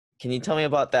Can you tell me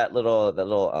about that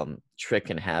little trick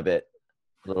and habit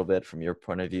a little bit from your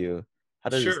point of view?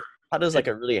 How does Sure. how does It, like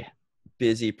a really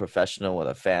busy professional with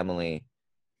a family,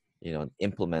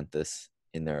 implement this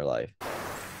in their life?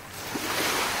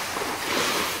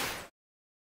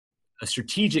 a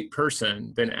strategic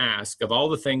person then asks, of all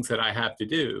the things that I have to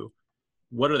do,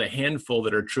 what are the handful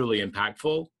that are truly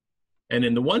impactful? And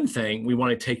in the one thing, we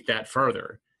want to take that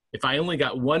further. If I only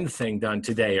got one thing done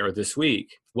today or this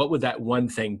week, what would that one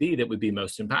thing be that would be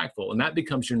most impactful? And that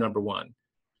becomes your number one.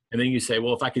 And then you say,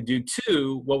 well, if I could do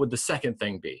two, what would the second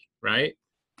thing be? Right.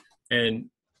 And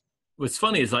what's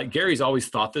funny is like Gary's always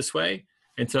thought this way.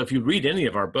 And so if you read any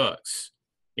of our books,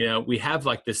 we have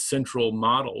like this central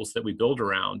models that we build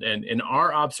around. And in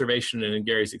our observation and in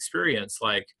Gary's experience,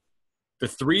 like the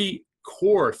three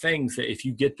core things that if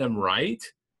you get them right,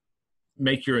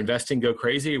 make your investing go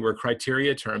crazy were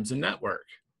criteria, terms, and network.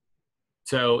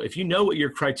 So if you know what your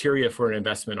criteria for an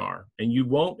investment are, and you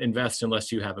won't invest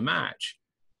unless you have a match,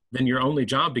 then your only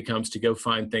job becomes to go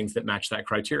find things that match that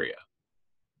criteria.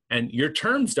 And your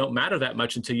terms don't matter that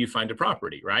much until you find a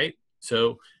property, right?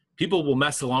 So people will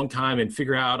mess a long time and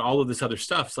figure out all of this other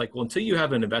stuff. It's like, well, until you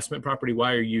have an investment property,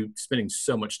 why are you spending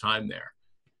so much time there?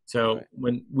 So Right.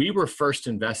 when we were first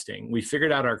investing, we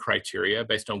figured out our criteria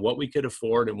based on what we could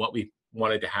afford and what we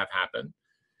wanted to have happen.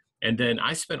 And then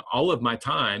I spent all of my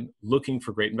time looking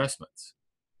for great investments.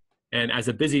 And as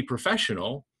a busy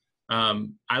professional,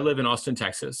 I live in Austin,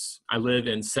 Texas. I live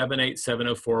in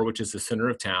 78704, which is the center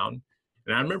of town.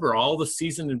 And I remember all the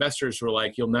seasoned investors were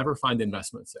like, you'll never find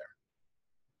investments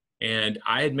there. And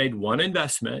I had made one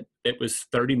investment. It was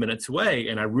 30 minutes away.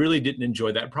 And I really didn't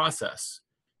enjoy that process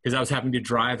because I was having to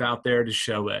drive out there to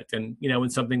show it. And, when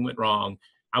something went wrong,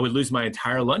 I would lose my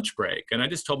entire lunch break. And I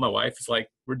just told my wife, it's like,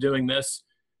 we're doing this.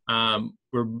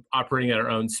 We're operating at our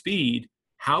own speed.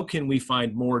 How can we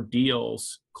find more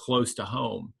deals close to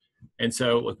home? And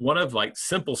so one of like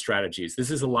simple strategies,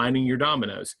 this is aligning your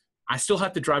dominoes. I still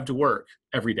have to drive to work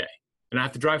every day and I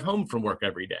have to drive home from work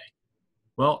every day.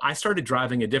 Well, I started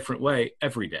driving a different way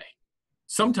every day,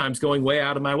 sometimes going way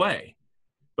out of my way.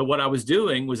 But what I was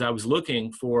doing was I was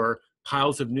looking for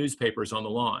piles of newspapers on the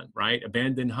lawn, right?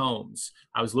 Abandoned homes.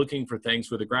 I was looking for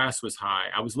things where the grass was high.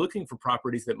 I was looking for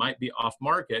properties that might be off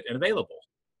market and available.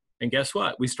 And guess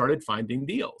what? We started finding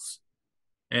deals.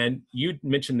 And you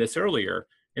mentioned this earlier.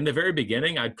 In the very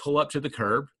beginning, I'd pull up to the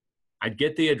curb, I'd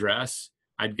get the address,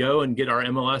 I'd go and get our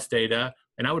MLS data,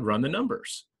 and I would run the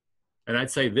numbers. And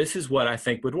I'd say, this is what I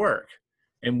think would work.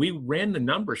 And we ran the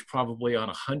numbers probably on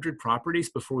 100 properties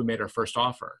before we made our first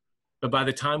offer. But by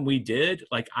the time we did,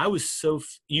 like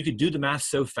you could do the math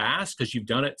so fast because you've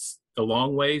done it the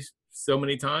long way so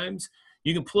many times.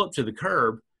 You can pull up to the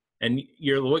curb and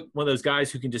you're one of those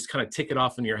guys who can just kind of tick it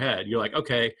off in your head. You're like,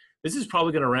 okay, this is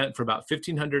probably going to rent for about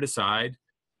 $1,500 a side.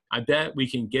 I bet we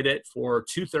can get it for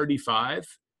 $235.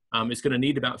 It's going to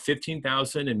need about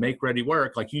 $15,000 and make ready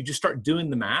work. Like you just start doing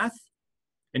the math.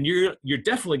 And you're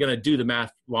definitely going to do the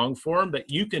math long form, but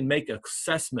you can make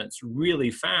assessments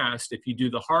really fast if you do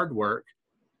the hard work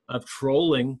of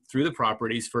trolling through the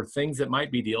properties for things that might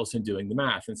be deals and doing the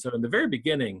math. And so in the very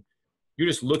beginning, you're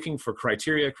just looking for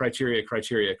criteria.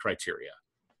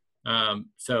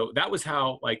 So that was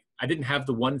how, like, I didn't have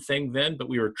the one thing then, but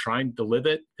we were trying to live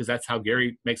it because that's how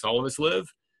Gary makes all of us live.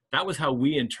 That was how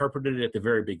we interpreted it at the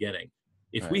very beginning.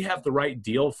 If Right. we have the right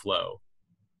deal flow,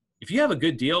 if you have a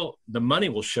good deal, the money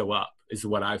will show up, is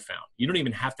what I've found. You don't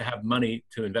even have to have money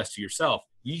to invest to yourself.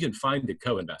 You can find a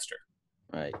co-investor.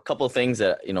 Right. A couple of things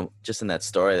that, just in that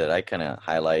story that I kind of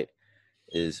highlight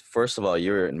is, first of all,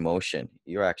 you're in motion.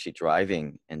 You're actually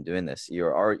driving and doing this. You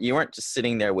weren't just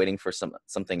sitting there waiting for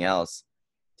something else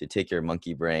to take your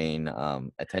monkey brain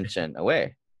attention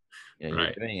away. You're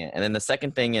Right. doing it. And then the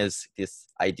second thing is this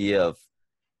idea of,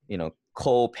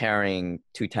 co-pairing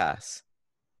two tasks.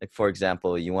 Like, for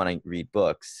example, you want to read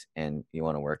books and you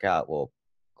want to work out. Well,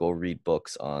 go read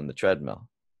books on the treadmill.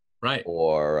 Right.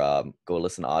 Or go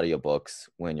listen to audiobooks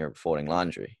when you're folding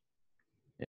laundry.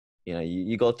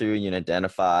 You go through and you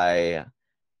identify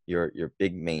your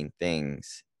big main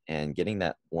things, and getting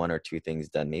that one or two things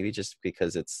done, maybe just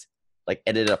because it's like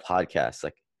edit a podcast.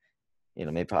 Like,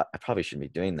 maybe I probably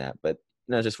shouldn't be doing that, but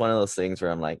just one of those things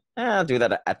where I'm like, I'll do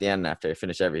that at the end after I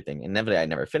finish everything. And inevitably I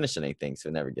never finish anything, so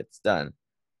it never gets done.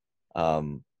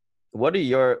 You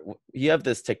have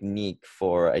this technique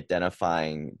for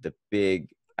identifying the big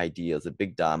ideas, the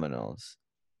big dominoes.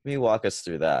 Let me walk us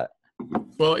through that.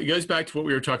 Well, it goes back to what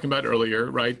we were talking about earlier,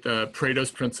 right? The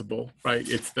Pareto's principle, right?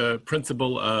 It's the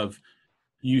principle of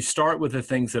you start with the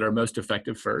things that are most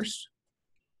effective first.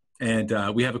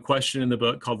 And we have a question in the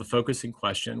book called the focusing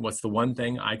question. What's the one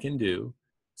thing I can do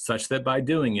such that by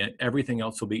doing it, everything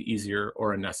else will be easier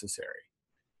or unnecessary.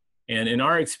 And in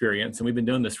our experience, and we've been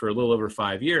doing this for a little over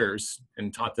 5 years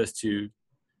and taught this to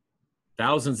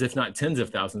thousands, if not tens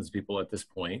of thousands of people at this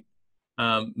point,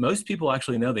 most people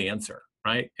actually know the answer,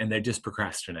 right? And they just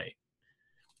procrastinate.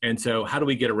 And so how do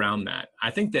we get around that?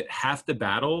 I think that half the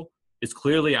battle is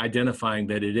clearly identifying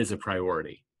that it is a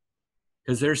priority.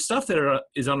 Because there's stuff that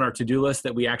is on our to-do list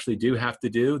that we actually do have to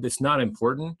do that's not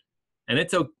important. And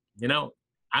it's, you know,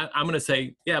 I'm going to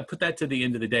say, yeah, put that to the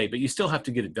end of the day, but you still have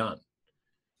to get it done.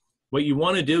 What you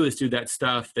want to do is do that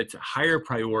stuff that's a higher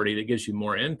priority that gives you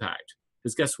more impact.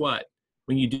 Because guess what?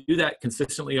 When you do that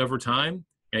consistently over time,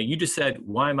 and you just said,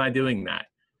 why am I doing that?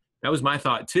 That was my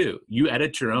thought too. You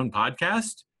edit your own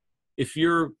podcast. If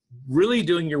you're really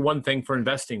doing your one thing for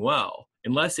investing well,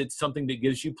 unless it's something that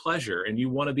gives you pleasure and you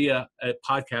want to be a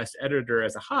podcast editor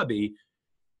as a hobby,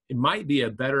 it might be a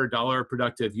better dollar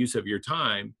productive use of your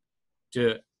time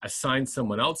to assign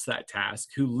someone else that task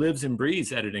who lives and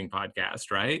breathes editing podcasts,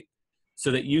 right?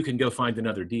 So that you can go find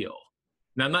another deal.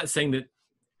 Now, I'm not saying that,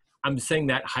 I'm saying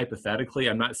that hypothetically.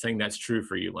 I'm not saying that's true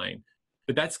for you, Lane,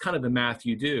 but that's kind of the math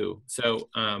you do. So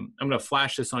I'm going to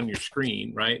flash this on your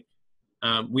screen, right?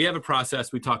 We have a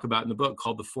process we talk about in the book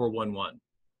called the 411.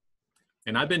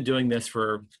 And I've been doing this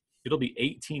for, it'll be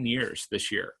 18 years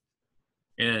this year.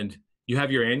 And you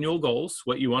have your annual goals,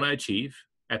 what you want to achieve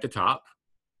at the top.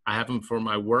 I have them for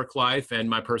my work life and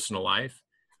my personal life.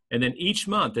 And then each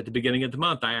month, at the beginning of the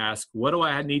month, I ask, what do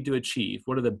I need to achieve?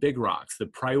 What are the big rocks, the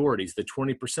priorities, the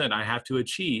 20% I have to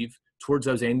achieve towards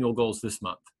those annual goals this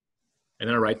month? And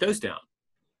then I write those down.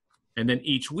 And then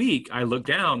each week I look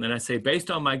down and I say,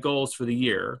 based on my goals for the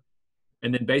year,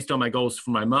 and then based on my goals for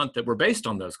my month that were based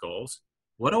on those goals,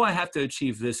 what do I have to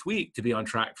achieve this week to be on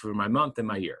track for my month and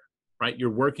my year, right? You're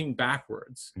working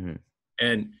backwards. Mm-hmm.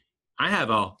 And I have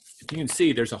if you can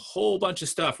see, there's a whole bunch of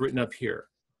stuff written up here.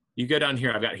 You go down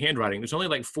here, I've got handwriting. There's only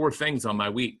like 4 things on my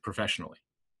week professionally.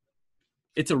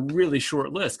 It's a really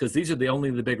short list because these are only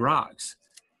the big rocks.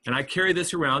 And I carry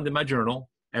this around in my journal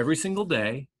every single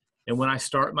day. And when I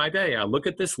start my day, I look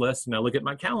at this list and I look at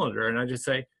my calendar and I just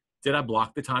say, did I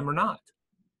block the time or not?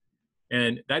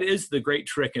 And that is the great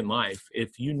trick in life.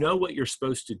 If you know what you're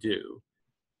supposed to do,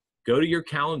 go to your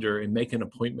calendar and make an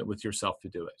appointment with yourself to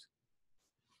do it.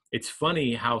 It's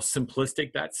funny how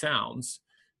simplistic that sounds,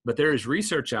 but there is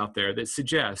research out there that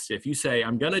suggests if you say,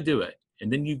 I'm going to do it,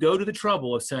 and then you go to the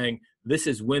trouble of saying, this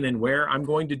is when and where I'm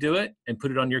going to do it, and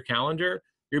put it on your calendar,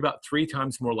 you're about 3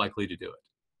 times more likely to do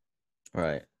it.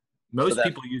 Right. Most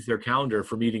people use their calendar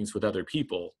for meetings with other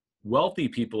people. Wealthy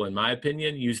people, in my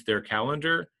opinion, use their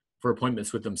calendar for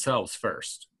appointments with themselves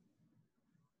first.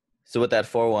 So with that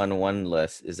 411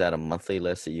 list, is that a monthly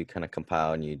list that you kind of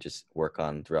compile and you just work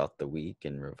on throughout the week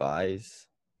and revise?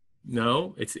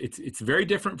 No, it's very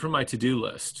different from my to-do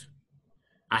list.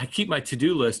 I keep my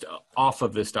to-do list off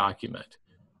of this document.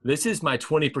 This is my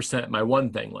 20%, my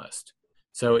one thing list.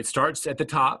 So it starts at the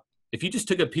top. If you just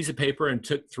took a piece of paper and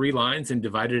took 3 lines and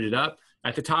divided it up,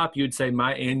 at the top, you'd say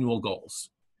my annual goals.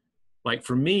 Like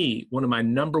for me, one of my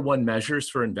number one measures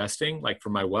for investing, like for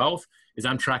my wealth, is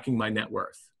I'm tracking my net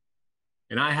worth.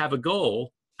 And I have a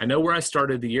goal. I know where I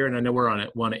started the year and I know where I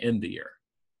want to end the year,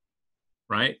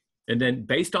 right? And then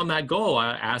based on that goal,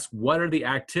 I ask, what are the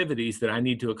activities that I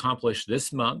need to accomplish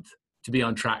this month to be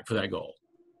on track for that goal?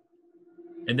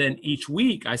 And then each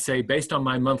week I say, based on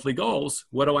my monthly goals,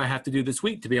 what do I have to do this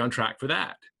week to be on track for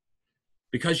that?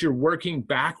 Because you're working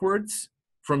backwards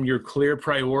from your clear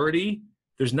priority,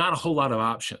 there's not a whole lot of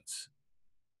options.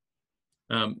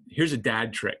 Here's a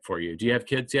dad trick for you. Do you have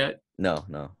kids yet? No.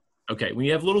 Okay, when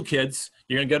you have little kids,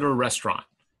 you're going to go to a restaurant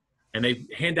and they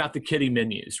hand out the kiddie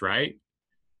menus, right?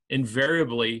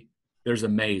 Invariably, there's a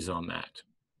maze on that.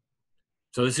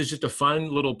 So this is just a fun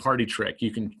little party trick.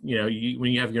 You can,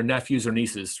 when you have your nephews or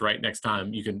nieces, right, next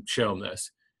time, you can show them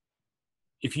this.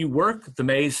 If you work the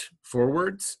maze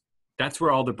forwards, that's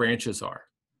where all the branches are.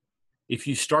 If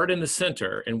you start in the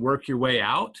center and work your way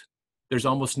out, there's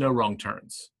almost no wrong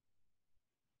turns.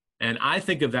 And I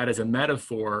think of that as a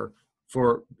metaphor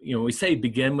for, we say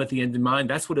begin with the end in mind.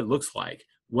 That's what it looks like.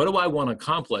 What do I want to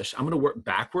accomplish? I'm going to work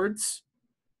backwards,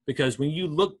 because when you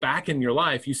look back in your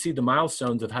life, you see the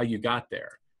milestones of how you got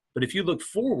there. But if you look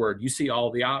forward, you see all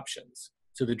the options.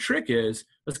 So the trick is,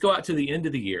 let's go out to the end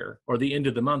of the year or the end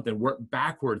of the month and work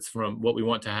backwards from what we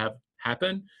want to have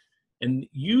happen. And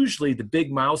usually the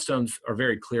big milestones are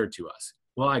very clear to us.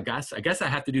 Well, I guess I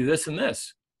have to do this and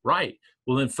this. Right.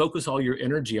 Well, then focus all your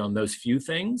energy on those few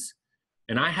things.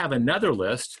 And I have another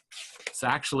list. It's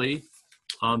actually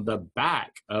on the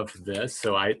back of this.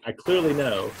 So I clearly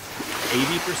know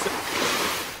 80%.